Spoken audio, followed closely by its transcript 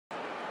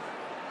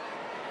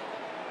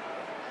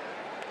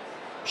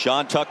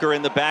Sean Tucker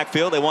in the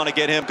backfield. They want to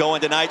get him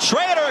going tonight.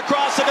 Schrader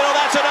across the middle.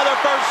 That's another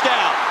first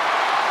down.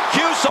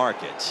 Cuse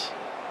market.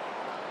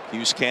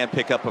 Cuse can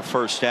pick up a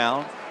first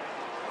down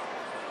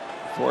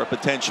for a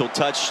potential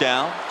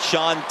touchdown.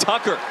 Sean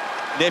Tucker,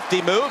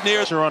 nifty move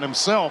near on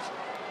himself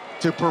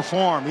to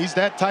perform. He's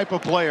that type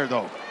of player,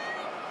 though.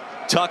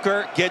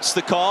 Tucker gets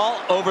the call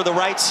over the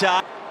right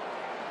side.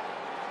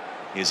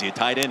 Is he a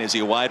tight end? Is he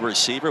a wide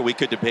receiver? We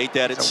could debate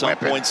that at some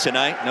points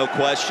tonight. No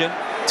question.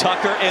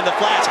 Tucker in the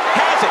flats.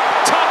 Has it.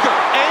 Tucker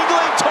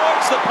angling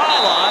towards the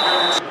pylon.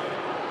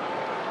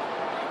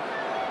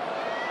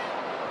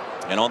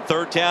 And on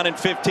 3rd down and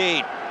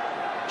 15.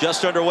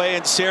 Just underway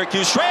in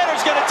Syracuse.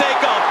 Schrader's going to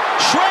take off.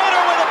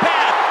 Schrader with a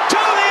pass to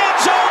the end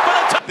zone for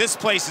the touchdown. This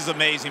place is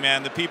amazing,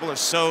 man. The people are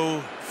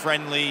so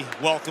friendly,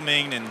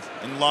 welcoming, and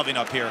loving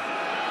up here.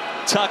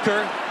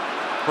 Tucker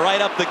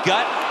right up the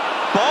gut.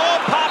 Ball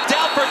popped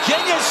out.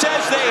 Virginia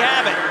says they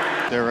have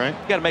it. They're right.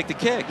 You got to make the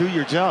kick. Do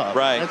your job.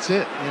 Right. That's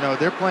it. You know,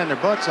 they're playing their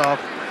butts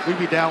off. We'd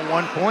be down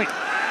 1 point.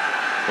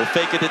 We'll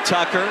fake it to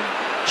Tucker.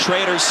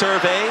 Schrader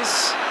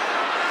surveys.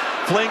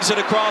 Flings it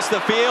across the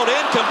field.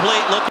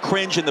 Incomplete. Look,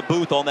 cringe in the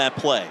booth on that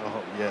play.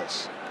 Oh,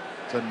 yes.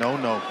 It's a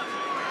no-no.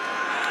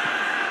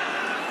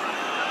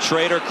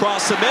 Schrader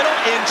across the middle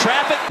in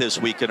traffic. This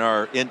week in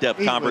our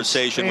in-depth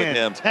conversation with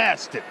him.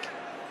 Fantastic.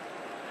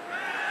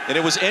 And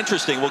it was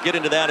interesting. We'll get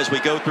into that as we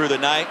go through the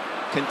night.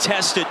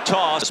 Contested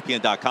toss.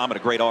 ESPN.com had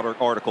a great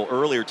article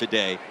earlier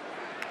today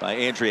by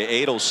Andrea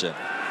Adelson.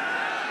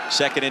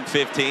 2nd and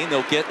 15.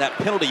 They'll get that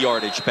penalty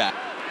yardage back.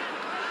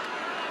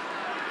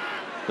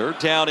 3rd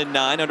down and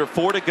 9. Under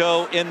 4 to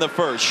go in the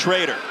first.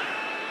 Schrader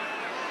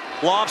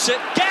lofts it.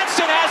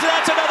 Gadsden has it.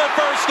 That's another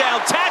first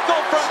down.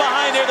 Tackle from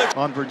behind here.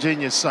 On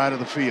Virginia's side of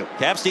the field.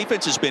 Cavs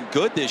defense has been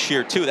good this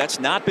year too. That's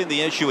not been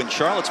the issue in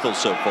Charlottesville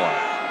so far.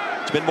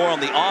 It's been more on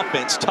the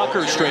offense.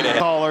 Tucker straight ahead.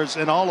 Callers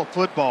in all of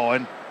football,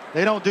 and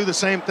they don't do the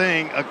same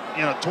thing,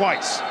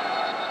 twice.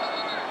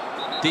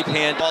 Deep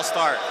hand. Ball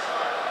start.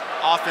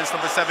 Offense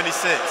number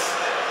 76.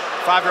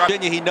 5-yard.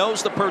 Virginia, he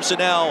knows the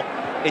personnel.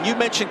 And you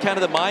mentioned kind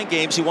of the mind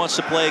games he wants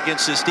to play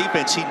against this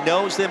defense. He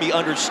knows them. He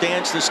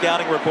understands the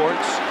scouting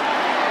reports.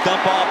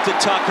 Dump off to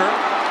Tucker.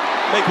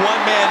 Make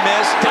one man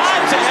miss.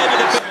 Dives ahead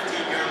of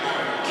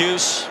the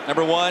Cuse,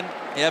 number 1,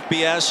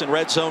 FBS and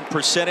red zone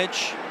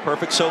percentage.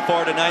 Perfect so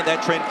far tonight.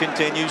 That trend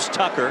continues.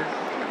 Tucker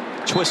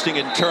twisting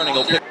and turning.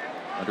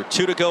 Under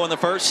 2 to go in the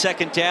first.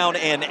 2nd down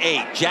and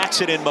 8.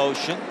 Jackson in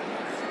motion.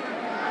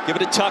 Give it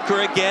to Tucker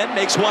again.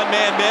 Makes one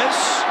man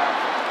miss.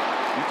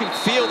 You can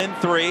feel in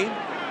 3.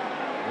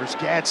 There's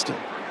Gadsden.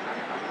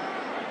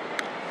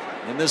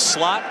 In this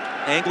slot,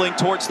 angling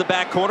towards the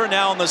back corner.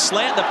 Now on the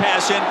slant, the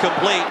pass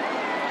incomplete.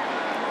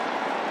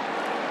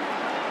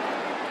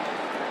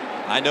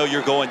 I know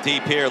you're going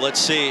deep here. Let's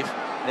see.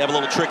 They have a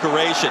little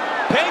trickeration.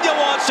 Pena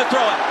wants to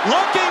throw it.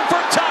 Looking for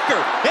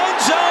Tucker.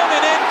 End zone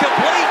and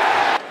incomplete.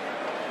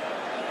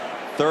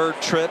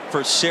 3rd trip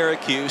for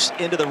Syracuse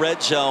into the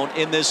red zone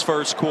in this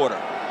first quarter.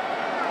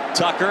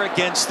 Tucker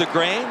against the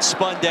grain.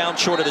 Spun down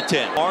short of the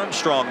 10.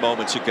 Armstrong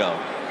moments ago.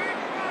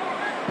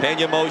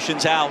 Pena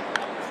motions out.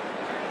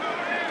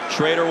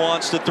 Schrader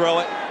wants to throw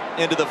it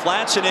into the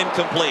flats and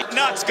incomplete.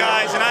 Nuts,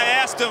 guys. And I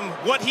asked him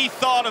what he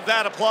thought of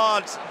that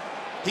applause.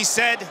 He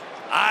said,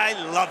 I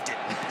loved it.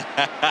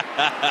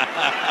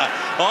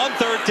 On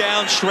 3rd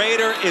down,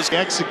 Schrader is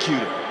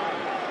executed.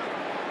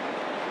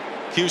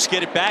 Cuse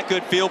get it back.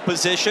 Good field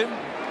position.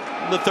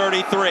 The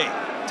 33.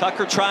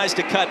 Tucker tries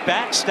to cut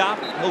back. Stop.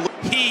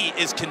 He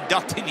is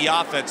conducting the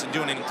offense and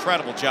doing an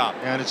incredible job.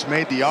 And it's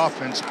made the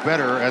offense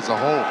better as a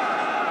whole.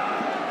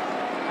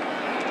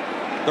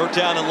 3rd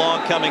down and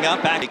long coming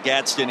up. Back at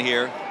Gadsden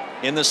here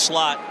in the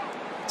slot.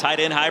 Tight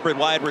end hybrid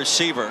wide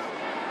receiver.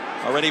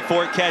 Already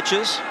 4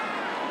 catches.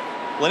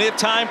 Plenty of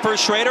time for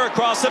Schrader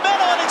across the middle,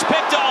 and it's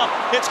picked off.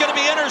 It's going to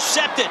be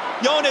intercepted.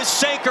 Jonas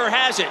Sanker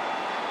has it.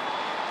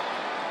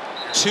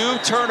 2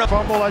 turnovers.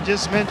 Fumble I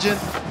just mentioned,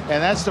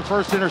 and that's the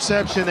first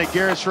interception that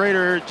Garrett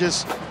Schrader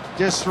just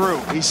threw.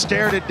 He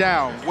stared it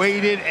down,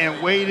 waited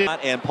and waited.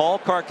 And Paul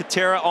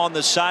Carcaterra on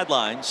the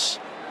sidelines.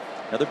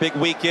 Another big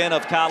weekend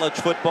of college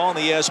football on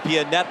the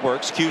ESPN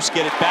networks. Cuse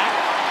get it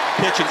back.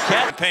 Pitch and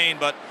catch. Pain,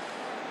 but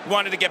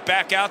wanted to get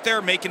back out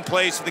there making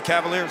plays for the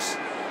Cavaliers.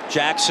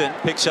 Jackson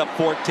picks up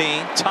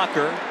 14.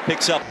 Tucker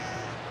picks up.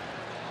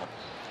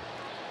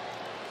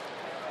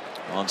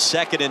 On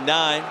 2nd and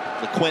 9,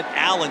 LeQuint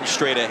Allen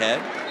straight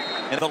ahead.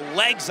 And the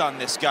legs on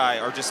this guy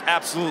are just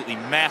absolutely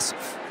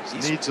massive. He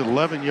needs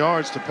 11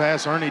 yards to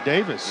pass Ernie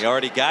Davis. He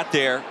already got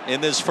there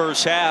in this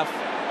first half.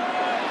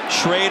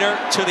 Schrader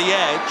to the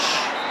edge.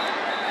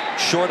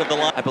 Short of the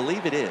line. I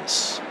believe it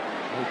is.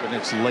 Hoping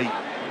it's late.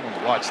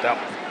 Watch that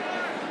one.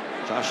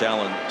 Josh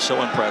Allen,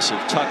 so impressive.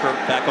 Tucker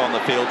back on the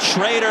field.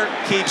 Schrader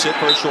keeps it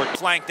for a short.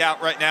 Flanked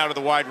out right now to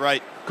the wide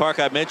right. Clark,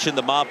 I mentioned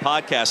the Mob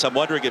podcast. I'm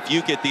wondering if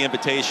you get the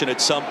invitation at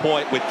some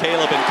point with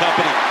Caleb and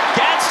company.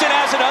 Gadsden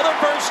has another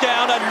first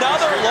down,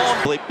 another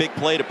long. Big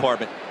play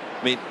department.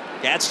 I mean,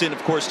 Gadsden,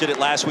 of course, did it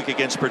last week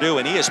against Purdue,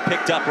 and he has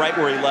picked up right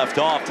where he left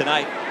off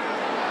tonight.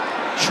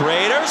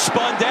 Schrader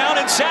spun down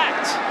and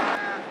sacked.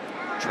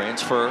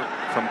 Transfer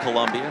from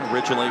Columbia,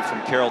 originally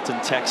from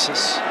Carrollton,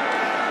 Texas.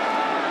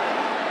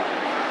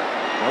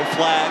 No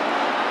flag.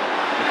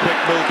 A quick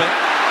movement.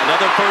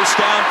 Another first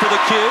down for the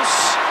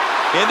Cuse.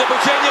 Into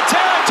Virginia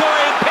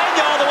territory, and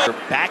Pena all the way.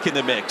 They're back in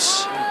the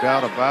mix. No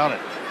doubt about it.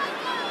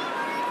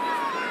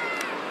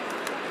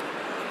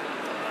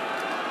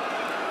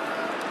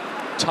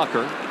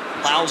 Tucker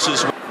plows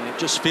his way. It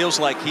just feels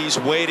like he's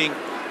waiting.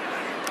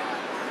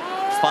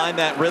 Find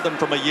that rhythm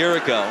from a year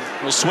ago.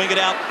 We'll swing it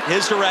out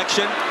his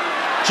direction.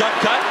 Jump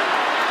cut.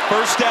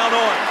 First down,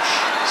 Orange.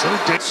 So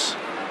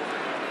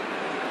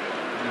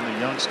and the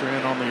youngster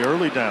in on the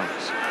early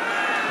downs.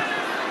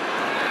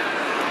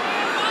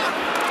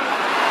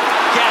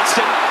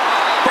 Gadsden.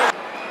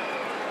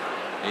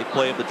 Eighth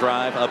play of the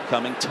drive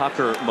upcoming.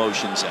 Tucker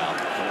motions out.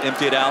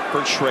 Empty it out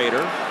for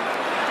Schrader.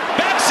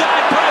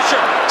 Backside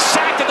pressure.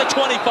 Sacked at the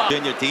 25.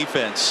 Virginia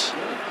defense.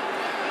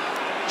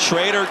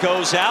 Schrader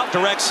goes out.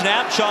 Direct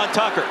snap. Sean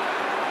Tucker.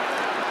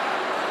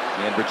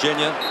 And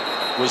Virginia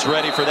was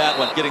ready for that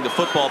one. Getting the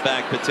football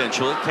back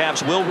potentially.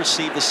 Cavs will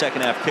receive the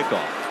second half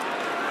kickoff.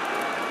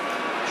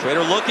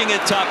 Schrader looking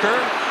at Tucker.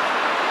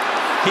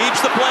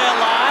 Keeps the play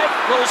alive.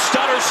 Little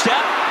stutter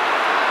step.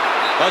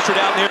 Ushered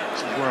out near.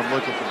 This is where I'm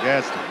looking for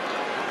Gadsden.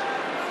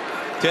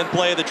 10th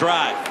play of the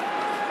drive.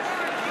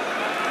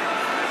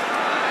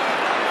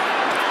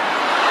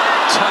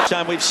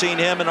 Time we've seen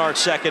him in our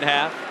second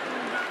half.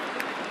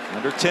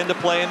 Under 10 to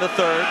play in the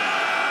third.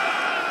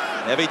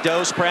 Heavy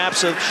dose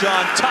perhaps of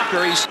Sean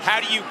Tucker. How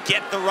do you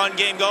get the run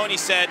game going? He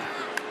said,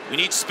 we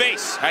need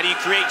space. How do you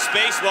create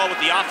space? Well, with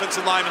the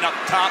offensive linemen up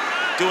top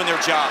doing their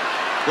job.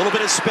 A little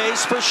bit of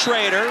space for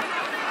Schrader.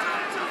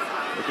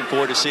 Looking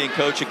forward to seeing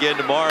Coach again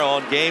tomorrow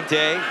on game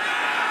day.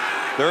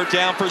 Third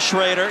down for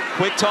Schrader.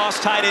 Quick toss,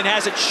 tight end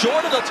has it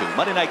short of the two.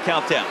 Monday Night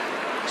Countdown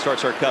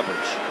starts our coverage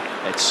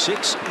at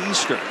 6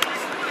 Eastern.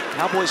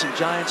 Cowboys and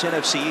Giants,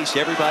 NFC East.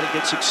 Everybody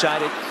gets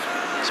excited,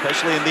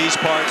 especially in these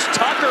parts.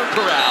 Tucker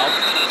corralled.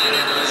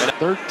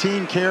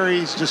 13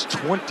 carries, just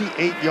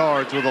 28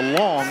 yards with a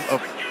long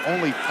of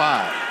only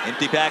 5.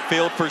 Empty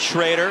backfield for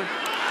Schrader.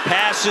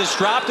 Pass is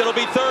dropped. It'll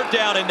be third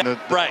down and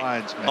right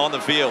on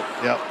the field.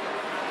 Yep.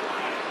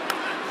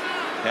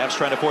 Cavs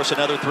trying to force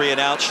another 3 and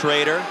out.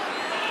 Schrader.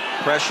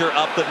 Pressure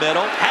up the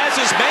middle. Has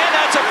his man.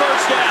 That's a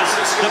first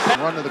down.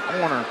 Run to the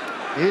corner.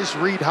 Is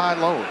read high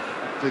low.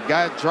 The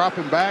guy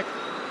dropping back.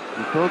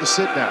 You throw the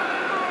sit down.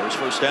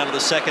 First down of the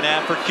second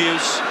half for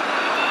Cuse.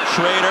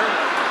 Schrader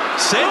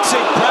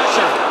sensing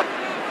pressure.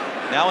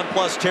 Now in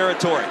plus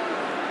territory.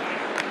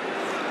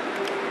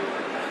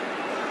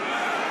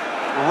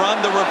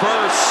 Run the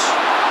reverse.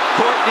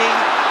 Courtney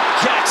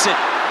Jackson.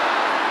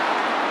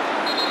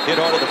 Hit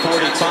hard at the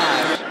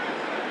 45.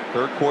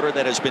 Third quarter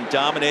that has been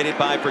dominated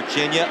by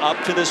Virginia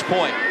up to this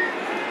point.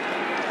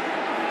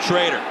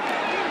 Schrader.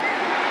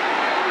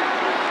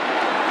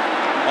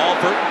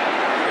 Alford.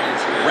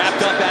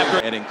 Wrapped up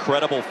after an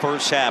incredible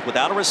first half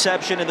without a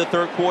reception in the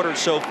third quarter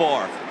so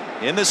far.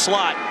 In the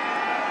slot.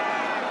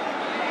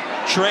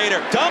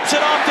 Schrader dumps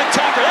it off to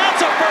Tucker.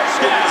 That's a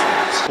first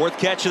down. Fourth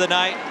catch of the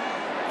night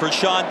for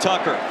Sean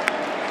Tucker.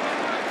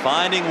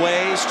 Finding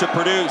ways to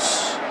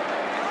produce.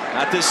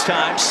 Not this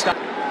time. Stop.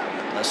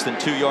 Less than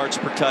 2 yards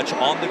per touch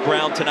on the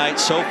ground tonight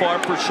so far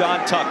for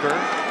Sean Tucker.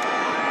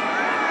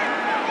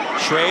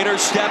 Schrader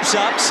steps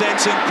up,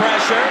 sensing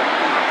pressure,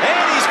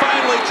 and he's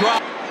finally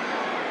dropped.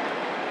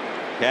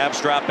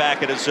 Cavs drop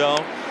back in his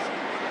zone.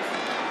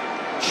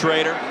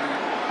 Schrader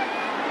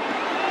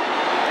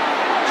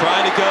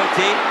trying to go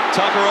deep.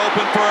 Tucker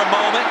open for a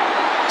moment.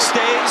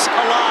 Stays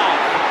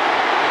alive.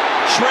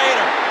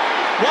 Schrader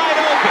wide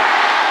open.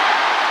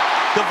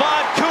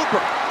 Devon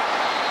Cooper.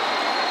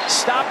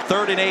 Stop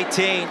 3rd and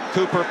 18.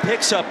 Cooper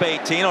picks up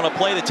 18 on a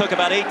play that took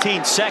about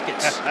 18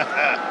 seconds.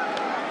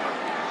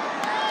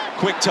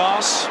 Quick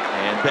toss,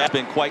 and that's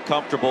been quite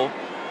comfortable.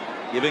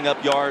 Giving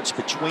up yards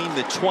between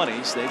the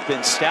 20s. They've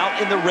been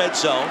stout in the red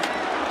zone.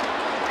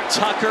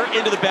 Tucker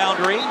into the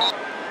boundary.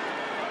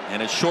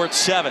 And a short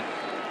 7.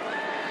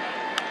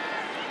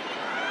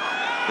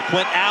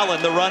 Quint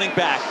Allen, the running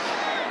back.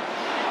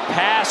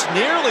 Pass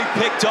nearly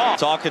picked off.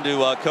 Talking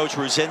to Coach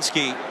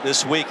Ruzinski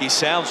this week. He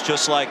sounds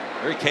just like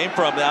where he came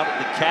from out at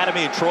the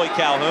Academy in Troy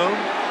Calhoun.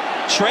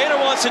 Schrader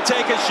wants to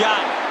take a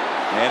shot.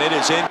 And it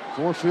is in.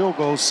 4 field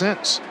goals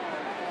since.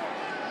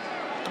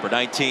 Number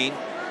 19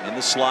 in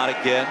the slot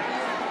again.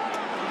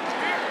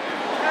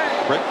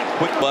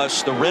 Quick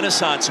bus, the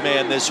Renaissance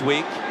man this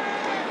week. He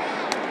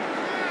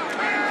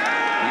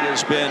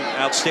has been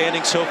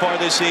outstanding so far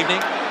this evening.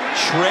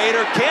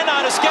 Schrader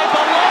cannot escape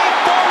a late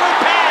forward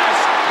pass.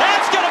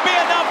 That's going to be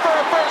enough for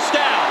a first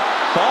down.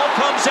 Ball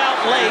comes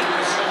out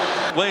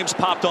late. Williams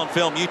popped on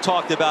film. You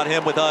talked about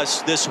him with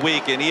us this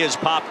week, and he has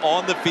popped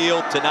on the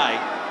field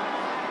tonight.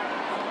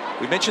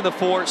 We mentioned the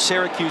 4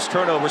 Syracuse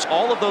turnovers,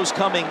 all of those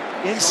coming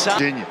inside.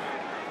 Virginia.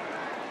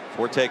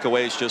 4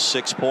 takeaways, just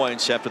 6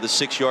 points after the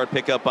 6-yard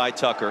pickup by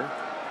Tucker.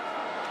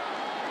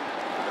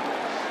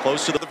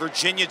 Close to The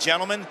Virginia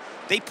gentlemen,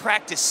 they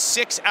practice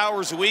 6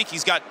 hours a week.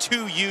 He's got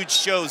 2 huge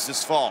shows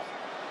this fall.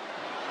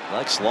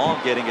 Lex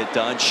Long getting it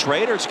done.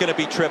 Schrader's going to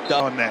be tripped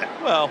up on that.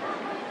 Well,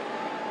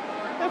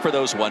 and for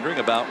those wondering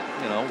about,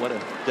 what a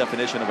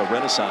definition of a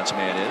Renaissance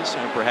man is,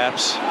 and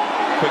perhaps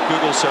quick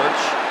Google search.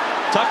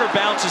 Tucker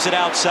bounces it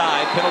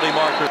outside. Penalty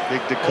marker.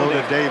 Big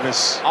Dakota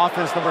Davis.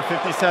 Offense number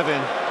 57.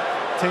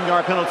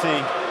 10-yard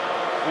penalty.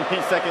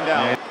 Repeat second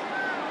down.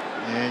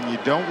 And you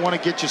don't want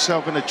to get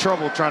yourself into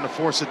trouble trying to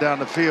force it down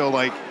the field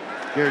like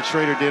Garrett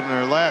Schrader did in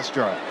their last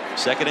drive.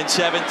 2nd and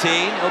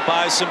 17. He'll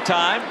buy some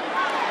time.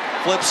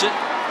 Flips it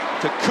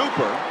to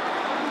Cooper.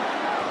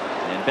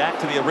 And back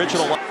to the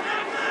original line.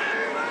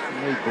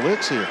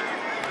 Blitz here.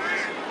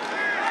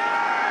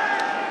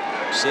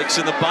 6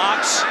 in the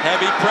box.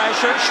 Heavy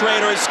pressure.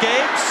 Schrader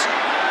escapes.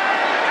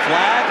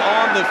 Flag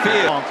on the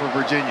field. For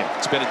Virginia.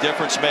 It's been a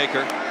difference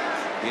maker.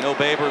 Dino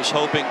Babers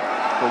hoping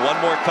for one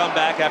more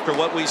comeback after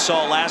what we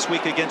saw last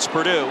week against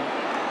Purdue.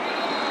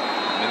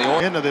 And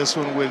the end of this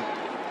one with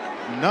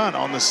none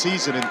on the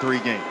season in 3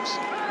 games.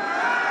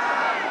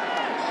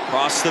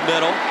 Across the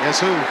middle. Guess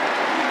who?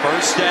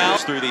 First down.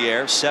 Through the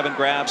air. 7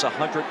 grabs,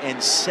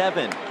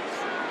 107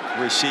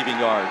 receiving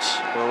yards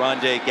for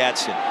Rondé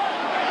Gadsden.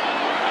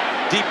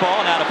 Deep ball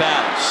and out of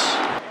bounds.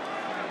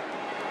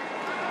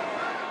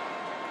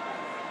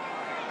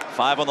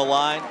 5 on the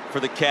line for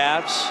the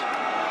Cavs.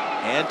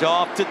 Hand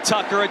off to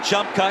Tucker, a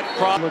jump cut.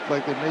 Look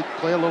like they may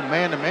play a little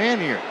man-to-man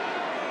here.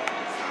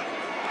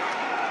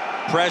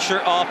 Pressure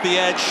off the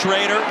edge.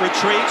 Schrader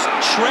retreats.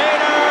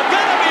 Schrader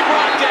gonna be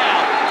brought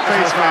down.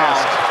 Face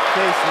mask.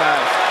 Face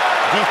mask.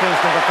 Defense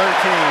number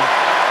 13.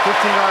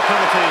 15-yard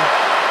penalty.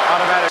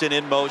 Automatic.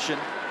 In motion.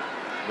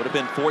 Would have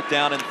been 4th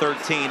down and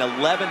 13.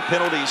 11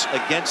 penalties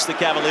against the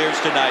Cavaliers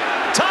tonight.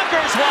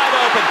 Tucker's wide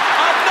open.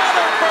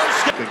 Another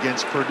first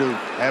against Purdue,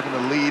 having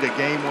to lead a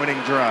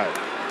game-winning drive.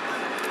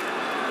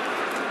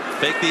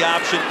 Fake the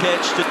option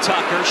pitch to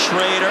Tucker.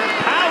 Schrader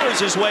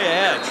powers his way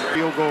ahead.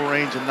 Field goal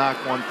range and knock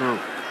one through,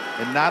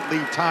 and not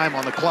leave time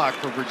on the clock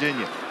for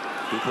Virginia.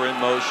 Cooper in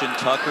motion.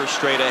 Tucker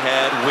straight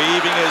ahead,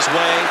 weaving his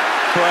way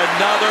for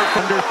another.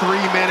 Under 3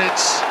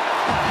 minutes.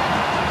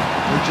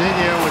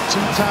 Virginia with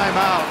 2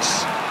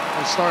 timeouts.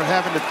 And start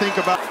having to think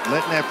about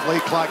letting that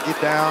play clock get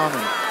down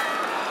and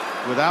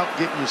without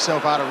getting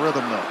yourself out of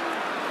rhythm though.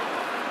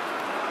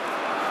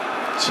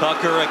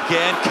 Tucker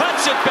again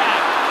cuts it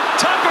back.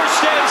 Tucker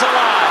stays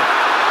alive.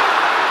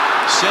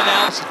 Sent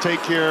out to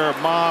take care of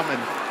mom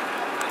and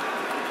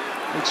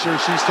make sure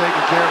she's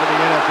taken care of in the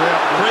NFL.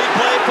 Free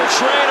play for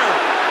Schrader.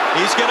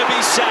 He's going to be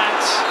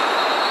sacked.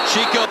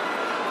 Chico.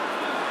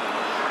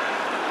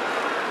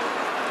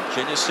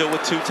 Virginia still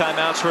with 2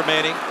 timeouts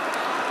remaining.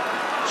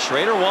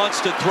 Schrader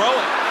wants to throw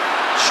it.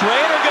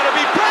 Schrader going to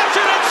be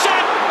pressured and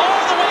sacked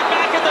all the way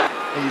back in the.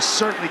 And you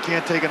certainly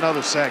can't take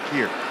another sack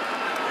here.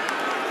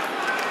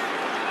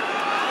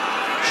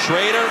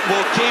 Schrader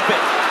will keep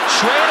it.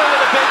 Schrader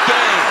with a big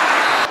game.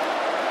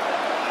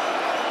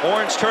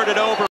 Horns turned it over.